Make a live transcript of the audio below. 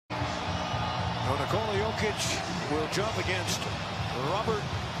Now Nikola Jokic will jump against Robert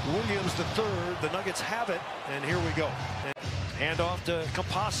Williams III. The Nuggets have it, and here we go. Hand off to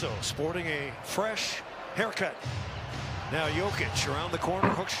Campasso, sporting a fresh haircut. Now Jokic around the corner,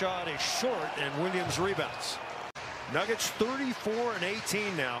 hook shot is short, and Williams rebounds. Nuggets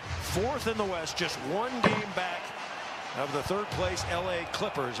 34-18 now, fourth in the West, just one game back of the third place LA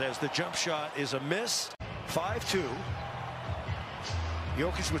Clippers as the jump shot is a miss. 5-2.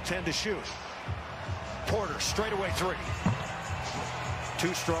 Jokic with 10 to shoot. Porter straightaway three.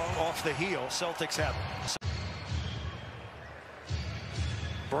 Too strong off the heel. Celtics have it.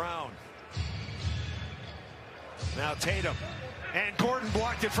 Brown. Now Tatum. And Gordon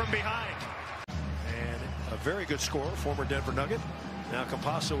blocked it from behind. And a very good scorer, former Denver Nugget. Now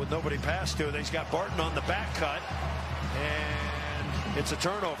Campasso with nobody passed to. He's got Barton on the back cut. And it's a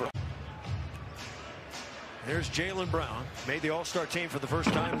turnover. There's Jaylen Brown. Made the All-Star team for the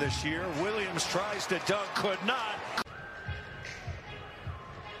first time this year. Williams tries to dunk, could not.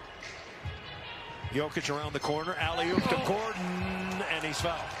 Jokic around the corner. Alley-oop to Gordon, and he's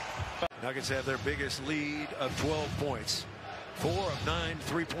fouled. Nuggets have their biggest lead of 12 points. 4 of 9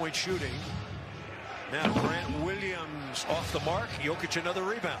 three-point shooting. Now Grant Williams off the mark. Jokic another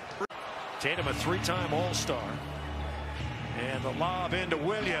rebound. Tatum a three-time All-Star. And the lob into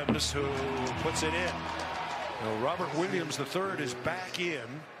Williams, who puts it in. Now Robert Williams III is back in.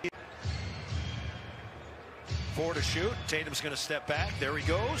 4 to shoot. Tatum's going to step back. There he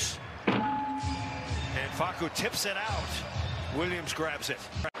goes. And Facu tips it out. Williams grabs it.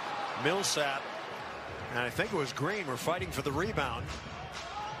 Millsap, and I think it was Green, were fighting for the rebound.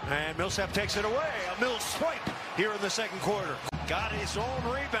 And Millsap takes it away. A Mills swipe here in the second quarter. Got his own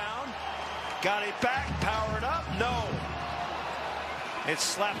rebound. Got it back. Powered up. No. It's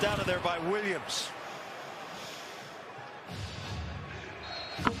slapped out of there by Williams.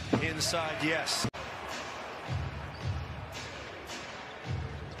 Inside, yes.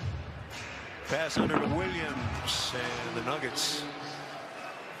 Pass under to Williams, and the Nuggets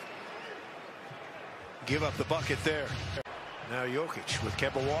give up the bucket there. Now Jokic with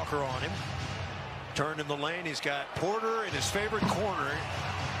Kemba Walker on him. Turn in the lane. He's got Porter in his favorite corner.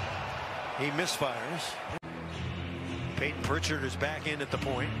 He misfires. Peyton Pritchard is back in at the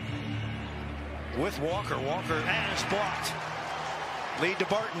point. With Walker. Walker and blocked. Lead to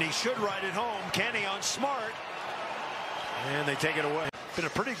Barton. He should ride it home. Kenny on Smart. And they take it away. Been a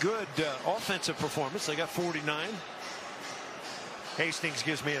pretty good offensive performance. They got 49. Hastings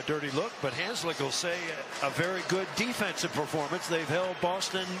gives me a dirty look, but Hanslick will say a very good defensive performance. They've held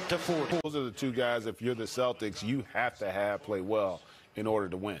Boston to 40. Those are the two guys, if you're the Celtics, you have to have play well in order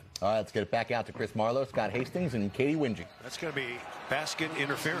to win. All right, let's get it back out to Chris Marlowe, Scott Hastings, and Katie Wingy. That's going to be basket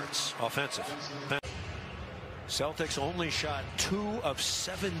interference, offensive. Celtics only shot 2 of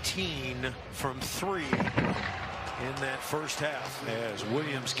 17 from 3 in that first half as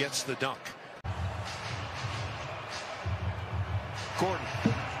Williams gets the dunk. Gordon.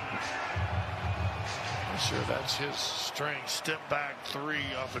 Sure, that's his strength. Step back three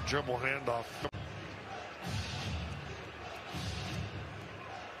off a dribble handoff.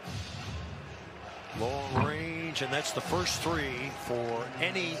 Long range, and that's the first 3 for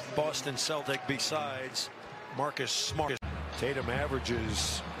any Boston Celtic besides Marcus Smart. Tatum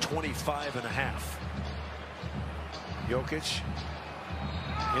averages 25.5. Jokic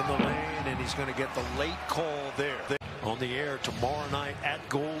in the lane, and he's going to get the late call there. On the air tomorrow night at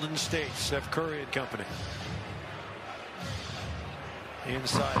Golden State. Steph Curry and company.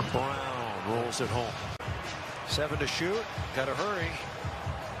 Inside, Brown rolls it home. 7 to shoot. Got to hurry.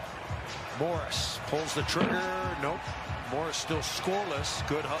 Morris pulls the trigger. Nope. Morris still scoreless.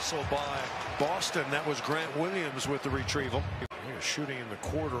 Good hustle by Boston. That was Grant Williams with the retrieval. He was shooting in the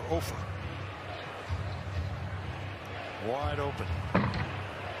quarter over. Wide open.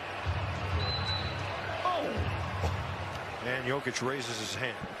 And Jokic raises his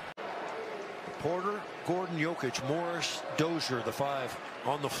hand. Porter, Gordon, Jokic, Morris, Dozier, the 5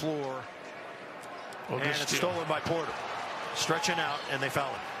 on the floor. And it's stolen by Porter. Stretching out, and they foul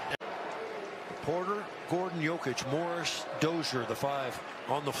him. Porter, Gordon, Jokic, Morris, Dozier, the 5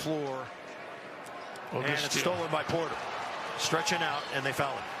 on the floor. And it's stolen by Porter. Stretching out, and they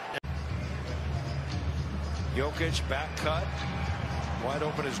foul him. Jokic, back cut. Wide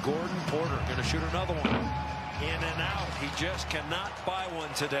open is Gordon. Porter going to shoot another one. In and out. He just cannot buy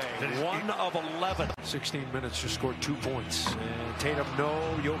one today. 1 of 11. 16 minutes, just scored 2 points. And Tatum, no.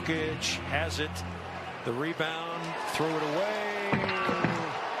 Jokic has it. The rebound, threw it away.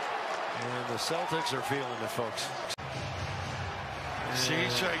 And the Celtics are feeling it, folks. See,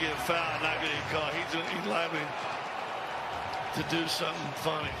 he's trying to get fouled, not getting caught. He's lively. to do something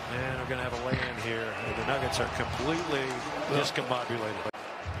funny. And we're going to have a lay-in here. The Nuggets are completely discombobulated.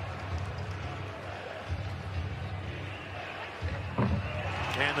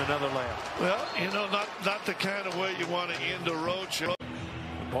 And another layup. Well, you know, not the kind of way you want to end a road show.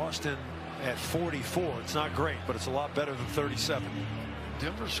 Boston at 44. It's not great, but it's a lot better than 37.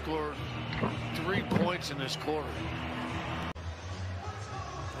 Denver scored 3 points in this quarter.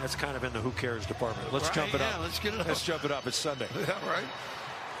 That's kind of in the who cares department. Let's jump it up. Let's get it up. Let's jump it up. It's Sunday. Yeah, right.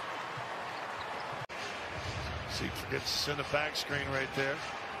 See, forgets to send a back screen right there.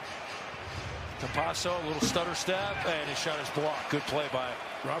 Campasso, a little stutter step, and his shot is blocked. Good play by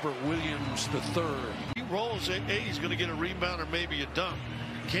Robert Williams III. He rolls it. He's going to get a rebound or maybe a dunk.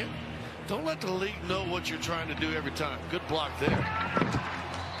 Don't let the league know what you're trying to do every time. Good block there.